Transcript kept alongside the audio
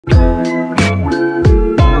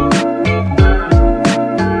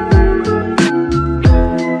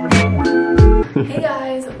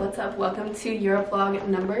welcome to Eurovlog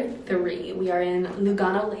number 3. We are in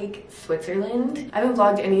Lugano Lake, Switzerland. I haven't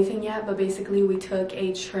vlogged anything yet, but basically we took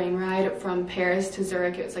a train ride from Paris to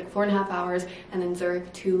Zurich. It was like 4.5 hours, and then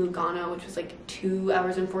Zurich to Lugano, which was like 2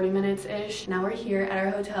 hours and 40 minutes-ish. Now we're here at our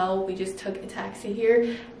hotel. We just took a taxi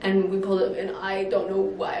here, and we pulled up, and I don't know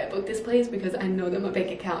why I booked this place because I know that my bank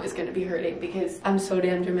account is gonna be hurting because I'm so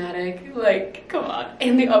damn dramatic. Like, come on.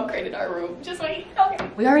 And they upgraded our room. Just wait. Okay.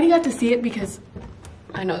 We already got to see it because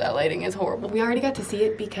I know that lighting is horrible. We already got to see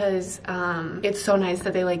it because it's so nice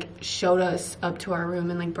that they like showed us up to our room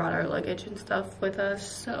and like brought our luggage and stuff with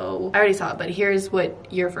us. So I already saw it, but here's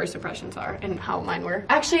what your first impressions are and how mine were.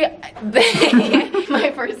 Actually,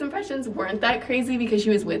 my first impressions weren't that crazy because she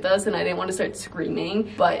was with us and I didn't want to start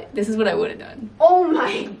screaming, but this is what I would have done. Oh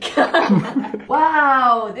my God.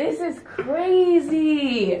 Wow, this is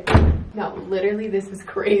crazy. No, literally, this is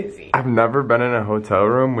crazy. I've never been in a hotel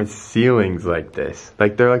room with ceilings like this.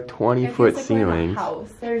 Like, they're like 20-foot like ceilings. House.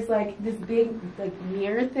 There's like this big like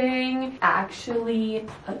mirror thing, actually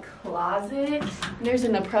a closet. There's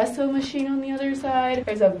an espresso machine on the other side.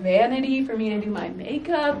 There's a vanity for me to do my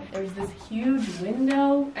makeup. There's this huge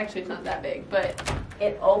window. Actually, it's not that big, but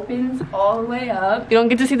it opens all the way up. You don't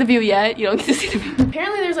get to see the view yet. You don't get to see the view.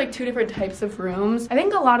 Apparently, there's like 2 different types of rooms. I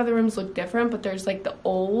think a lot of the rooms look different, but there's like the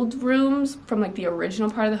old rooms from like the original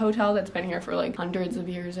part of the hotel that's been here for like hundreds of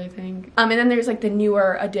years, I think. And then there's like the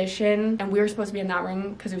newer edition, and we were supposed to be in that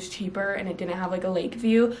room because it was cheaper and it didn't have like a lake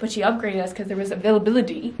view, but she upgraded us because there was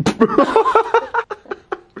availability.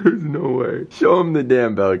 There's no way. Show him the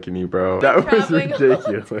damn balcony, bro. That was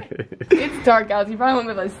ridiculous. It's dark out, so you probably won't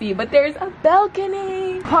be able to see, but there's a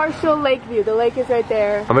balcony. Partial lake view. The lake is right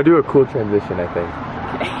there. I'm gonna do a cool transition, I think.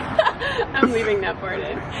 I'm leaving that part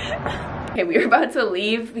in. Okay, we were about to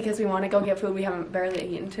leave because we want to go get food. We haven't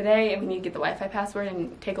barely eaten today, and we need to get the Wi-Fi password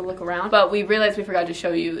and take a look around. But we realized we forgot to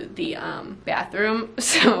show you the bathroom,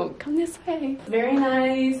 so come this way. Very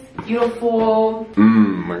nice, beautiful.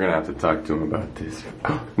 We're gonna have to talk to him about this.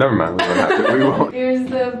 Oh, never mind, we won't have to. We won't. Here's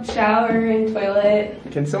the shower and toilet.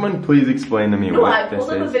 Can someone please explain to me what this is? I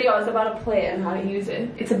pulled up a video. I was about to play it and how to use it.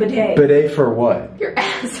 It's a bidet. Bidet for what? Your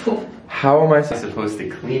asshole. How am I supposed to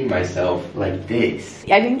clean myself like this?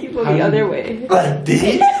 I think you go the other way. Like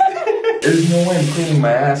this? There's no way I'm cleaning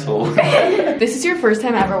my asshole. This is your first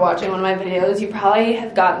time ever watching one of my videos. You probably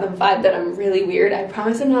have gotten the vibe that I'm really weird. I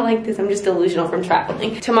promise I'm not like this. I'm just delusional from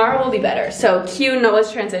traveling. Tomorrow will be better. So cue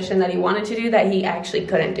Noah's transition that he wanted to do that he actually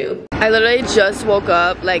couldn't do. I literally just woke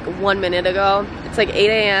up like 1 minute ago. It's like 8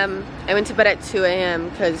 a.m. I went to bed at 2 a.m.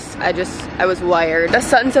 because I was wired. The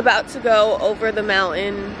sun's about to go over the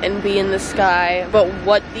mountain and be in the sky. But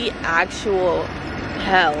what the actual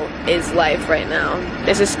hell is life right now?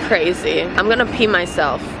 This is crazy. I'm gonna pee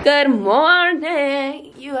myself. Good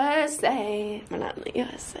morning, USA. We're not in the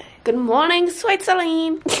USA. Good morning,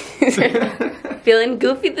 Switzerland. Feeling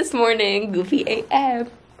goofy this morning. Goofy AF.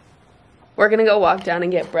 We're gonna go walk down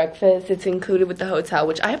and get breakfast. It's included with the hotel,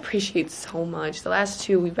 which I appreciate so much. The last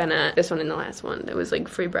 2 we've been at, this one and the last one, it was like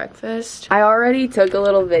free breakfast. I already took a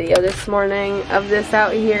little video this morning of this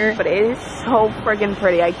out here, but it is so freaking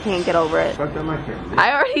pretty. I can't get over it. Fuck, my transition.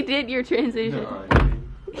 I already did your transition. No, I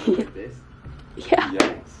didn't. Like this? Yeah.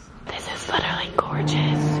 Yes. This is literally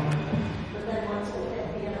gorgeous.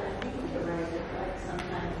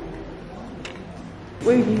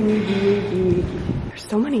 Wiggy, wiggy, wiggy, wiggy. There's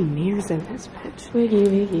so many mirrors in this bitch. Wiggy,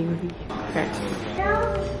 wiggy, wiggy. Okay.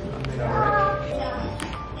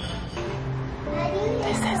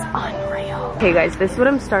 This is unreal. Okay guys, this is what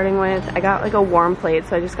I'm starting with. I got like a warm plate,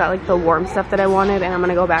 so I just got like the warm stuff that I wanted, and I'm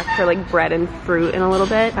gonna go back for like bread and fruit in a little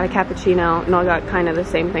bit. Got a cappuccino. No, I got kind of the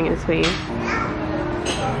same thing as me.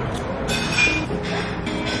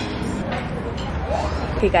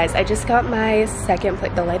 Okay guys, I just got my second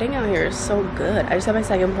plate. The lighting out here is so good. I just got my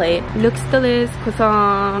second plate. Looks delicious.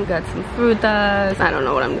 Croissant. Got some frutas. I don't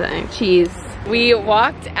know what I'm saying. Cheese. We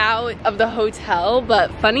walked out of the hotel,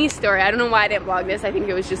 but funny story. I don't know why I didn't vlog this. I think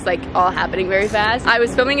it was just like all happening very fast. I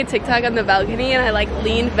was filming a TikTok on the balcony and I like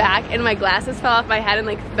leaned back and my glasses fell off my head and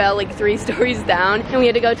like fell like 3 stories down. And we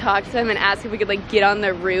had to go talk to them and ask if we could like get on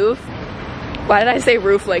the roof. Why did I say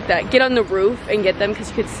roof like that? Get on the roof and get them because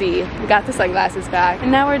you could see. We got the sunglasses back.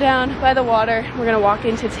 And now we're down by the water. We're gonna walk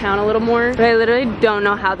into town a little more. But I literally don't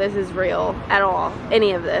know how this is real at all.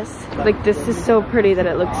 Any of this. Like, this is so pretty that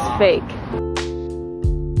it looks fake.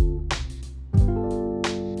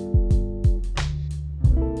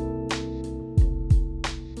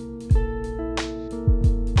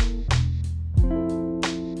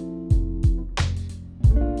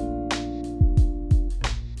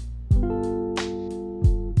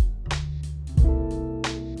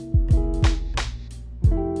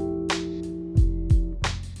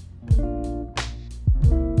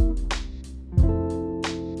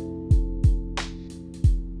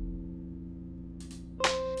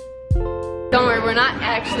 we're not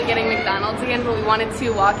actually getting McDonald's again, but we wanted to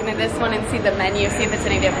walk into this one and see the menu, see if it's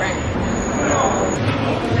any different.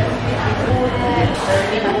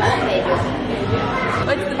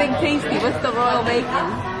 What's the big tasty? What's the royal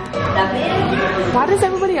bacon? Why does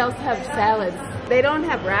everybody else have salads? They don't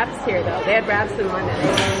have wraps here though. They had wraps in London.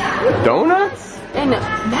 Donuts? And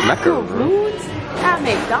macaroons at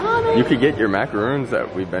McDonald's? You could get your macaroons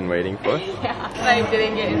that we've been waiting for. Yeah, I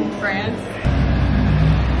didn't get in France.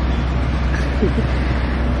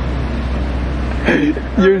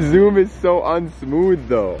 Your zoom is so unsmooth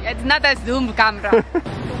though. It's not a zoom camera.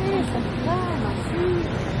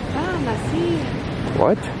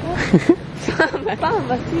 What?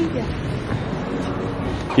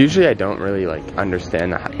 Usually I don't really like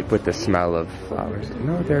understand the hype with the smell of flowers.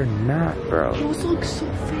 No, they're not, bro. Those look so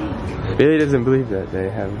fake. Billy doesn't believe that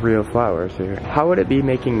they have real flowers here. How would it be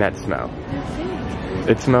making that smell?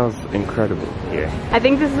 It smells incredible here. I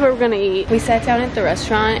think this is where we're gonna eat. We sat down at the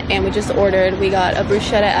restaurant and we just ordered. We got a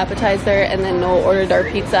bruschetta appetizer and then Noel ordered our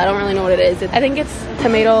pizza. I don't really know what it is. I think it's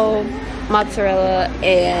tomato, mozzarella,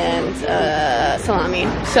 and salami.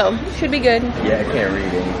 So, should be good. Yeah, I can't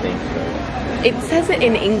read anything. So. It says it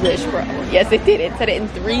in English, bro. Yes, it did. It said it in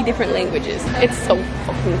 3 different languages. It's so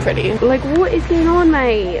fucking pretty. Like, what is going on,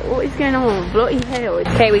 mate? What is going on? Bloody hell.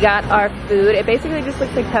 Okay, we got our food. It basically just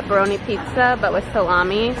looks like pepperoni pizza, but with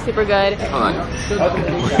salami. Super good. Hold on.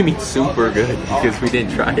 What do you mean super good? Because we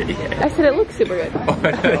didn't try it yet. I said it looks super good.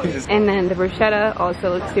 And then the bruschetta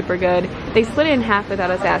also looks super good. They split it in half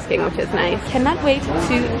without us asking, which is nice. Cannot wait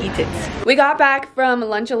to eat it. We got back from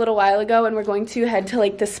lunch a little while ago and we're going to head to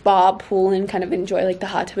like the spa pool and kind of enjoy like the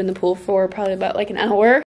hot tub in the pool for probably about like an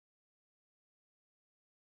hour.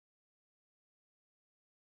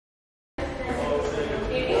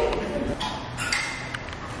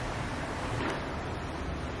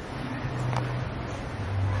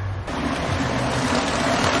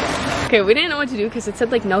 Okay, we didn't know what to do because it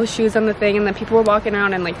said like no shoes on the thing and then people were walking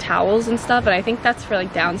around in like towels and stuff, and I think that's for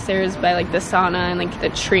like downstairs by like the sauna and like the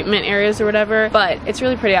treatment areas or whatever, but it's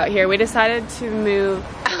really pretty out here. We decided to move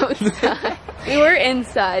outside. We were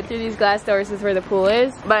inside through these glass doors is where the pool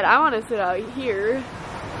is, but I want to sit out here.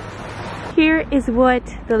 Here is what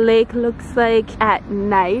the lake looks like at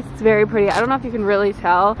night. It's very pretty. I don't know if you can really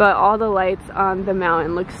tell, but all the lights on the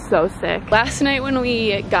mountain look so sick. Last night when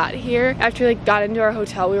we got here, after we like got into our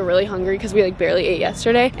hotel, we were really hungry because we like barely ate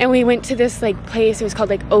yesterday. And we went to this like place, it was called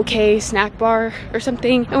like OK Snack Bar or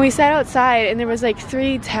something. And we sat outside and there was like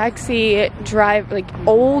 3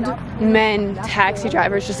 old men taxi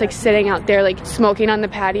drivers just like sitting out there like smoking on the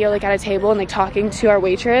patio like at a table and like talking to our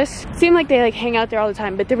waitress. It seemed like they like hang out there all the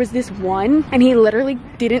time, but there was this one and he literally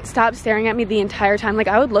didn't stop staring at me the entire time. Like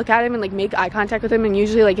I would look at him and like make eye contact with him, and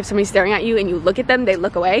usually like if somebody's staring at you and you look at them, they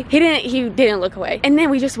look away. He didn't look away. And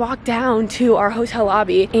then we just walked down to our hotel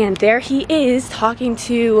lobby and there he is talking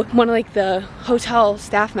to one of like the hotel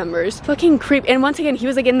staff members. Fucking creep. And once again, he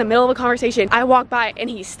was like in the middle of a conversation. I walk by and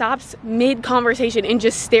he stops mid conversation and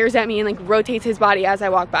just stares at me and like rotates his body as I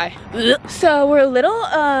walk by. So we're a little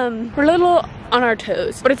on our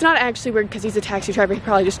toes, but it's not actually weird because he's a taxi driver. He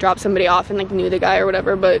probably just dropped somebody off and like knew the guy or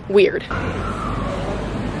whatever, but weird.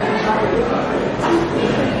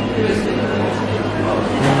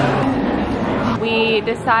 We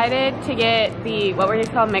decided to get the, what were these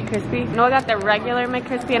called, McCrispy? No, I got the regular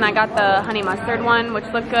McCrispy and I got the honey mustard one, which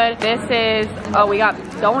looked good. This is, oh, we got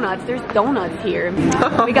donuts. There's donuts here.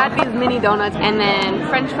 We got these mini donuts and then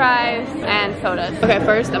french fries and sodas. Okay,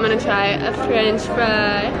 first I'm gonna try a french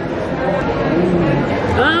fry.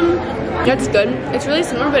 It's good. It's really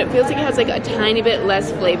similar, but it feels like it has like a tiny bit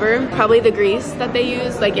less flavor. Probably the grease that they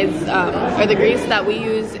use, like is, or the grease that we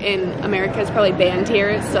use in America is probably banned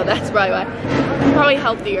here, so that's probably why. Probably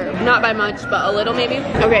healthier, not by much, but a little maybe.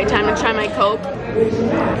 Okay, time to try my Coke.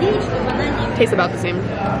 Tastes about the same.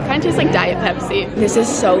 Kind of tastes like Diet Pepsi. This is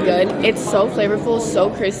so good. It's so flavorful, so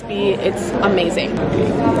crispy. It's amazing.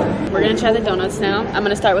 We're gonna try the donuts now. I'm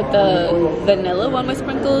gonna start with the vanilla one with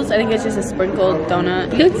sprinkles. I think it's just a sprinkled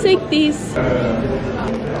donut. Looks like these.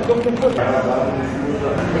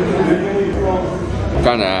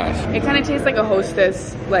 Kinda ass. It kind of tastes like a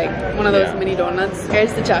Hostess, like one of those mini donuts.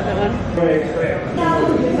 Here's the chocolate one.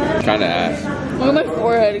 Kinda ass. Look at my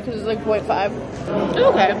forehead because it's like 0.5.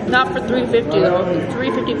 Okay, not for $3.50 though. It's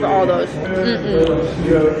 $3.50 for all those.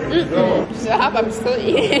 Stop, I'm still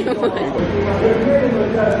eating.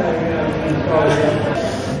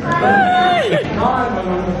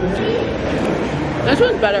 This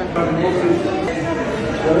one's better.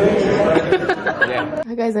 Yeah.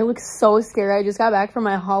 Hi guys, I look so scary. I just got back from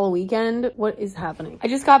my Halloween weekend. What is happening? I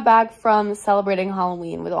just got back from celebrating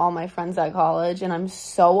Halloween with all my friends at college, and I'm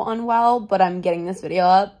so unwell, but I'm getting this video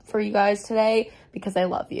up for you guys today because I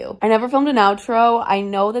love you. I never filmed an outro. I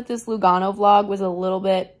know that this Lugano vlog was a little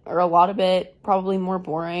bit, or a lot of it, probably more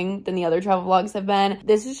boring than the other travel vlogs have been.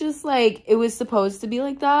 This is just like, it was supposed to be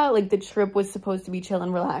like that. Like the trip was supposed to be chill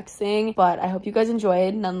and relaxing, but I hope you guys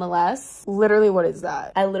enjoyed nonetheless. Literally, what is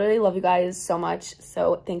that? I literally love you guys so much.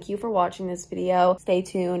 So thank you for watching this video. Stay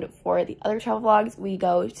tuned for the other travel vlogs. We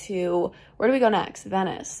go to, where do we go next?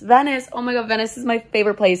 Venice. Venice. Oh my God, Venice is my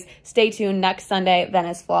favorite place. Stay tuned next Sunday,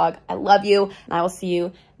 Venice vlog. I love you, and I will see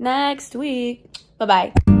you next week.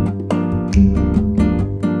 Bye-bye.